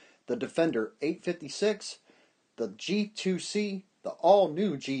include the Defender 856, the G2C, the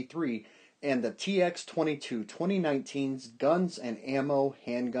all-new G3, and the TX22 2019's Guns and Ammo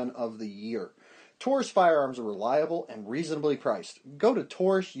Handgun of the Year. Taurus firearms are reliable and reasonably priced. Go to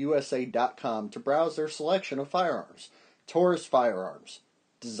TaurusUSA.com to browse their selection of firearms. Taurus Firearms,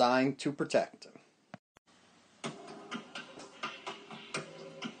 designed to protect.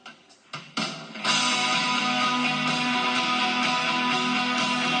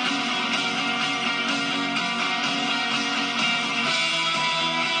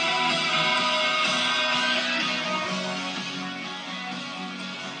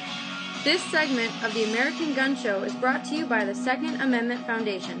 This segment of the American Gun Show is brought to you by the Second Amendment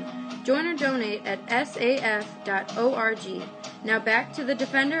Foundation. Join or donate at saf.org. Now back to the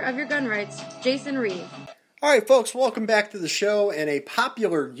defender of your gun rights, Jason Reeve. All right, folks, welcome back to the show. And a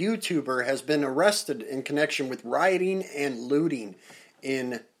popular YouTuber has been arrested in connection with rioting and looting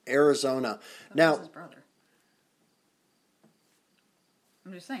in Arizona. Now, his brother.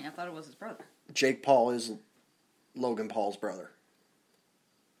 I'm just saying, I thought it was his brother. Jake Paul is Logan Paul's brother.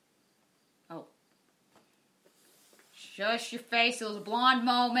 Oh. Shush your face. It was a blonde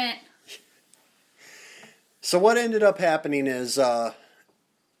moment. So what ended up happening is I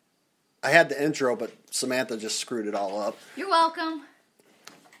had the intro, but Samantha just screwed it all up. You're welcome.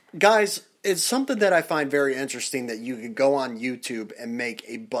 Guys, it's something that I find very interesting that you could go on YouTube and make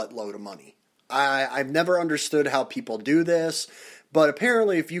a buttload of money. I've never understood how people do this, but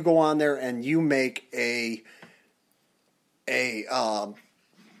apparently if you go on there and you make a viral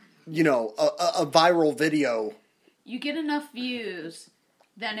video, you get enough views,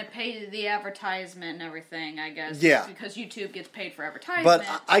 then it pays the advertisement and everything, I guess. Yeah. Because YouTube gets paid for advertisement.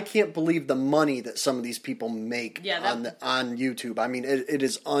 But I can't believe the money that some of these people make on YouTube. I mean, it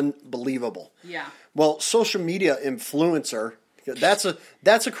is unbelievable. Yeah. Well, social media influencer, that's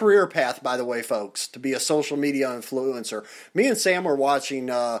a career path, by the way, folks, to be a social media influencer. Me and Sam were watching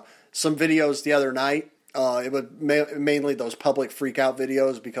some videos the other night. It was mainly those public freak-out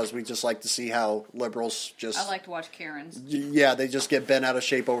videos because we just like to see how liberals just... I like to watch Karens. Yeah, they just get bent out of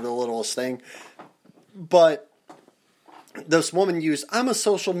shape over the littlest thing. But this woman used... I'm a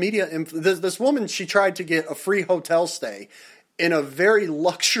social media... This woman, she tried to get a free hotel stay in a very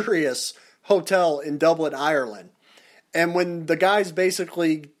luxurious hotel in Dublin, Ireland. And when the guys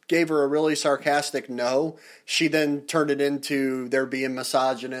basically gave her a really sarcastic no, she then turned it into they're being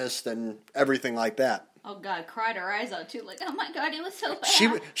misogynist and everything like that. Oh, God, cried her eyes out, too. Like, oh, my God, it was so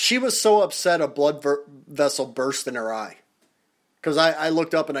bad. She was so upset a blood vessel burst in her eye. Because I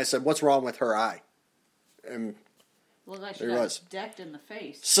looked up and I said, what's wrong with her eye? And well, like she got decked in the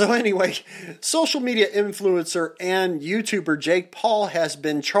face. So anyway, social media influencer and YouTuber Jake Paul has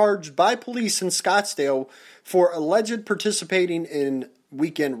been charged by police in Scottsdale for alleged participating in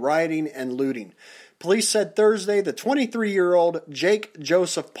weekend rioting and looting. Police said Thursday the 23-year-old Jake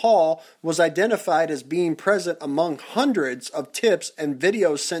Joseph Paul was identified as being present among hundreds of tips and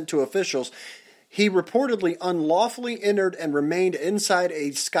videos sent to officials. He reportedly unlawfully entered and remained inside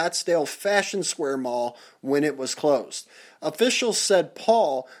a Scottsdale Fashion Square mall when it was closed. Officials said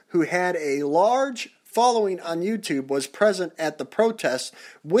Paul, who had a large following on YouTube, was present at the protest,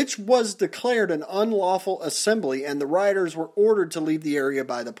 which was declared an unlawful assembly, and the rioters were ordered to leave the area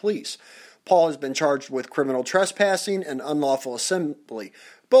by the police. Paul has been charged with criminal trespassing and unlawful assembly,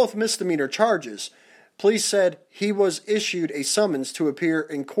 both misdemeanor charges. Police said he was issued a summons to appear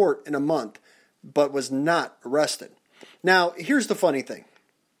in court in a month, but was not arrested. Now, here's the funny thing,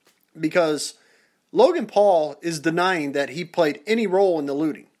 because Logan Paul is denying that he played any role in the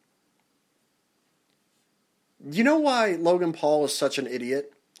looting. You know why Logan Paul is such an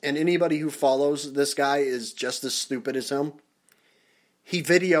idiot, and anybody who follows this guy is just as stupid as him? He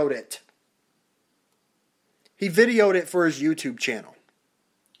videoed it. He videoed it for his YouTube channel.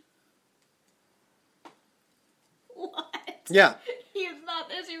 What? Yeah.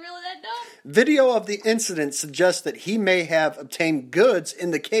 Is he really that dumb? Video of the incident suggests that he may have obtained goods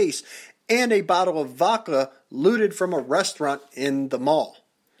in the case and a bottle of vodka looted from a restaurant in the mall.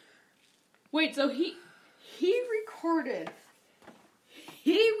 Wait, so he recorded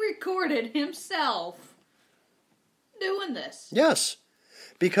himself doing this? Yes,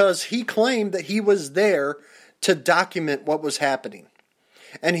 because he claimed that he was there to document what was happening.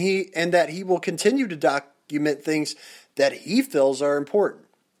 And that he will continue to document things that he feels are important.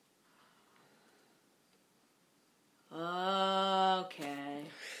 Okay.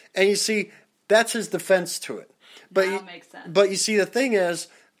 And you see, that's his defense to it. But that makes sense. But you see, the thing is,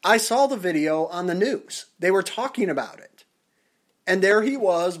 I saw the video on the news. They were talking about it. And there he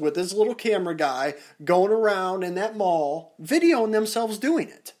was with his little camera guy going around in that mall, videoing themselves doing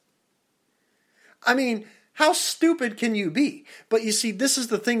it. I mean, how stupid can you be? But you see, this is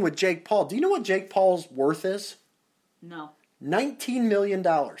the thing with Jake Paul. Do you know what Jake Paul's worth is? No. $19 million.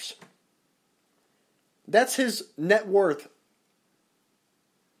 That's his net worth.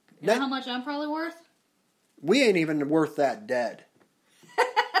 You know how much I'm probably worth? We ain't even worth that dead.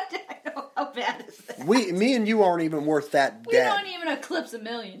 I know, how bad is that? Me and you aren't even worth that we dead. don't even eclipse $1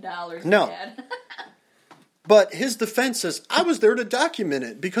 million. No. Dad. But his defense is, I was there to document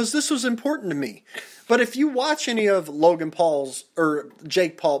it because this was important to me. But if you watch any of Logan Paul's, or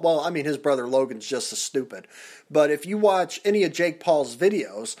Jake Paul, well, I mean, his brother Logan's just as stupid. But if you watch any of Jake Paul's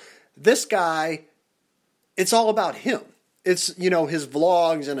videos, this guy, it's all about him. It's, his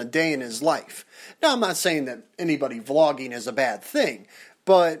vlogs and a day in his life. Now, I'm not saying that anybody vlogging is a bad thing,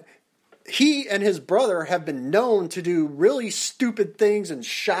 but he and his brother have been known to do really stupid things and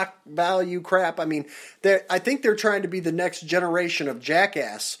shock value crap. I mean, I think they're trying to be the next generation of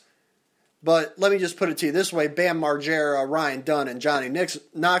jackass. But let me just put it to you this way. Bam Margera, Ryan Dunn, and Johnny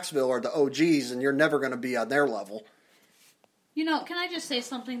Knoxville are the OGs, and you're never going to be on their level. Can I just say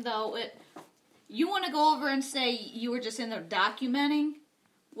something, though? You want to go over and say you were just in there documenting?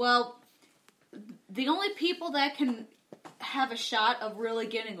 Well, the only people that can have a shot of really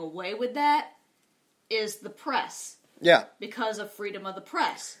getting away with that is the press. Yeah. Because of freedom of the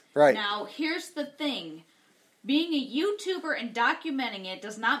press. Right. Now, here's the thing. Being a YouTuber and documenting it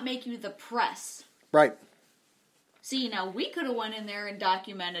does not make you the press. Right. See, now we could have went in there and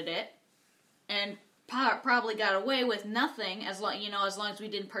documented it and probably got away with nothing as long as we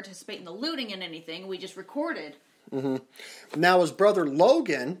didn't participate in the looting and anything. We just recorded. Mm-hmm. Now, his brother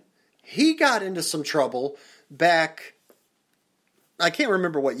Logan, he got into some trouble back, I can't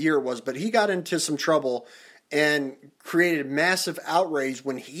remember what year it was, but he got into some trouble and created massive outrage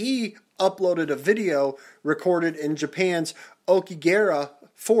when he uploaded a video recorded in Japan's Okigahara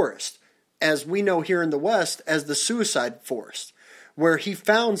Forest, as we know here in the West as the Suicide Forest, where he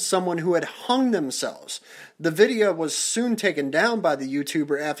found someone who had hung themselves. The video was soon taken down by the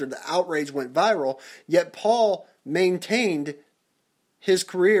YouTuber after the outrage went viral, yet Paul maintained his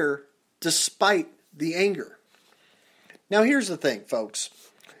career despite the anger. Now here's the thing, folks.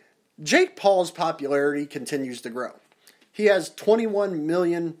 Jake Paul's popularity continues to grow. He has 21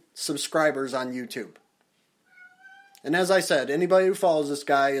 million subscribers on YouTube. And as I said, anybody who follows this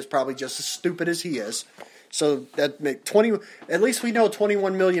guy is probably just as stupid as he is. So that at least we know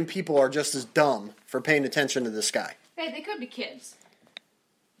 21 million people are just as dumb for paying attention to this guy. Hey, they could be kids.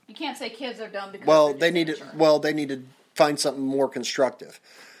 You can't say kids are dumb because they need to find something more constructive.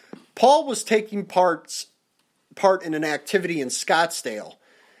 Paul was taking part in an activity in Scottsdale.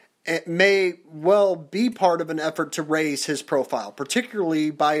 It may well be part of an effort to raise his profile, particularly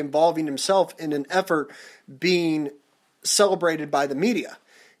by involving himself in an effort being celebrated by the media.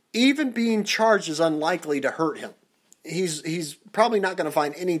 Even being charged is unlikely to hurt him. He's probably not going to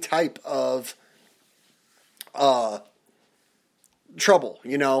find any type of trouble,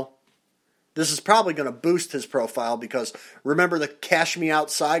 This is probably going to boost his profile because remember the Cash Me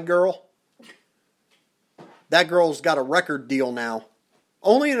Outside girl? That girl's got a record deal now.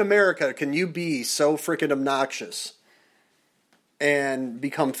 Only in America can you be so freaking obnoxious and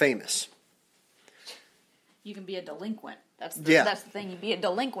become famous. You can be a delinquent. That's the thing. You be a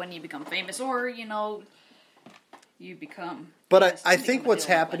delinquent, you become famous, or, you become... But I think what's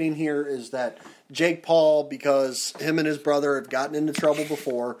happening here is that Jake Paul, because him and his brother have gotten into trouble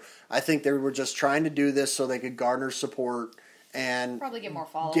before, I think they were just trying to do this so they could garner support and probably get more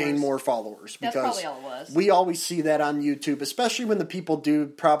followers. Gain more followers. That's probably all it was. We always see that on YouTube, especially when the people do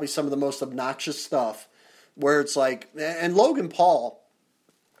probably some of the most obnoxious stuff, where it's like, and Logan Paul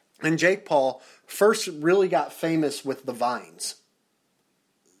and Jake Paul first really got famous with the Vines.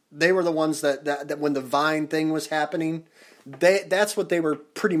 They were the ones that when the Vine thing was happening, that's what they were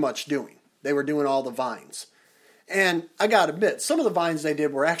pretty much doing. They were doing all the Vines. And I gotta admit, some of the Vines they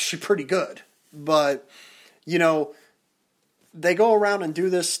did were actually pretty good. But, they go around and do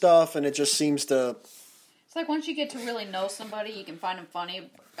this stuff, and it just seems to... It's like once you get to really know somebody, you can find them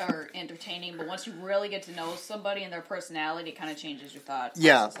funny or entertaining, but once you really get to know somebody and their personality, it kind of changes your thoughts.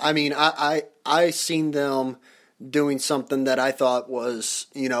 Yeah, I mean, I seen them doing something that I thought was,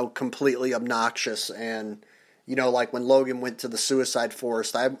 completely obnoxious, and, like when Logan went to the Suicide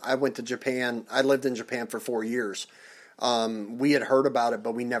Forest, I went to Japan, I lived in Japan for 4 years. We had heard about it,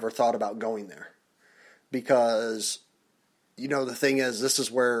 but we never thought about going there. Because... the thing is, this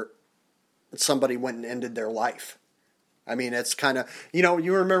is where somebody went and ended their life. I mean, it's kind of...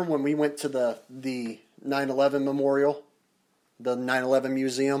 you remember when we went to the 9/11 memorial? The 9/11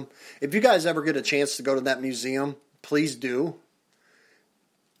 museum? If you guys ever get a chance to go to that museum, please do.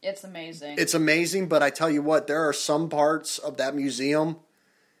 It's amazing. It's amazing, but I tell you what, there are some parts of that museum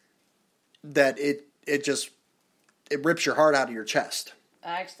that it rips your heart out of your chest.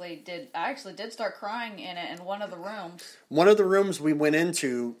 I actually did start crying in it in one of the rooms. One of the rooms we went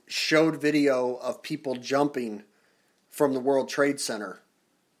into showed video of people jumping from the World Trade Center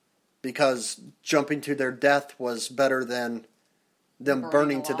because jumping to their death was better than them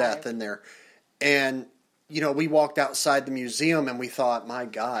burning to death in there. And, we walked outside the museum and we thought, my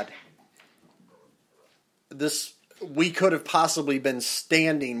God, we could have possibly been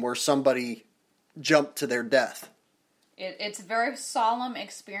standing where somebody jumped to their death. It's a very solemn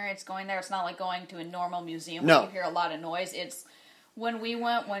experience going there. It's not like going to a normal museum where you hear a lot of noise. It's when we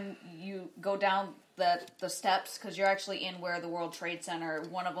went, when you go down the steps, because you're actually in where the World Trade Center,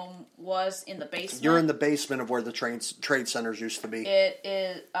 one of them was in the basement. You're in the basement of where the trade centers used to be. It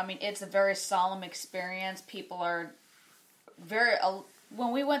is, it's a very solemn experience. People are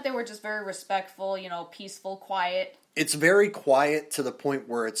when we went, they were just very respectful, peaceful, quiet. It's very quiet to the point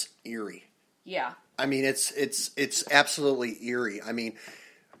where it's eerie. Yeah. I mean, it's absolutely eerie. I mean,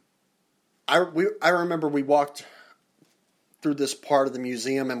 I remember we walked through this part of the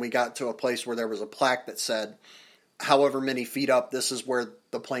museum and we got to a place where there was a plaque that said, however many feet up, this is where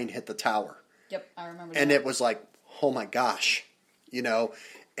the plane hit the tower. Yep, I remember And that. it was like, oh my gosh,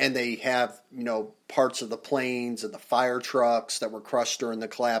 and they have, parts of the planes and the fire trucks that were crushed during the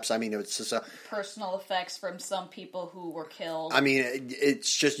collapse. I mean, it's just personal effects from some people who were killed. I mean,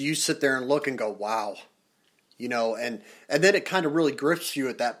 it's just, you sit there and look and go, wow. And then it kind of really grips you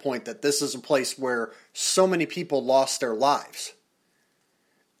at that point that this is a place where so many people lost their lives.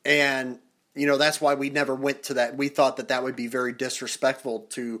 And, that's why we never went to that. We thought that would be very disrespectful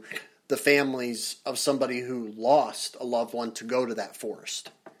to the families of somebody who lost a loved one to go to that forest.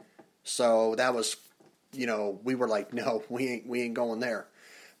 So that was, we were like, no, we ain't going there.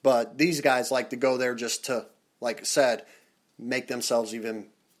 But these guys like to go there just to, like I said, make themselves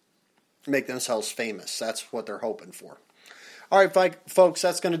famous. That's what they're hoping for. All right, folks,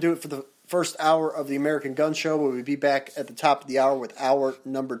 that's going to do it for the first hour of the American Gun Show. We'll be back at the top of the hour with hour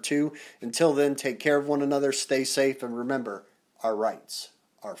number 2. Until then, take care of one another, stay safe, and remember, our rights,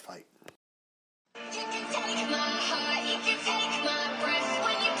 our fight.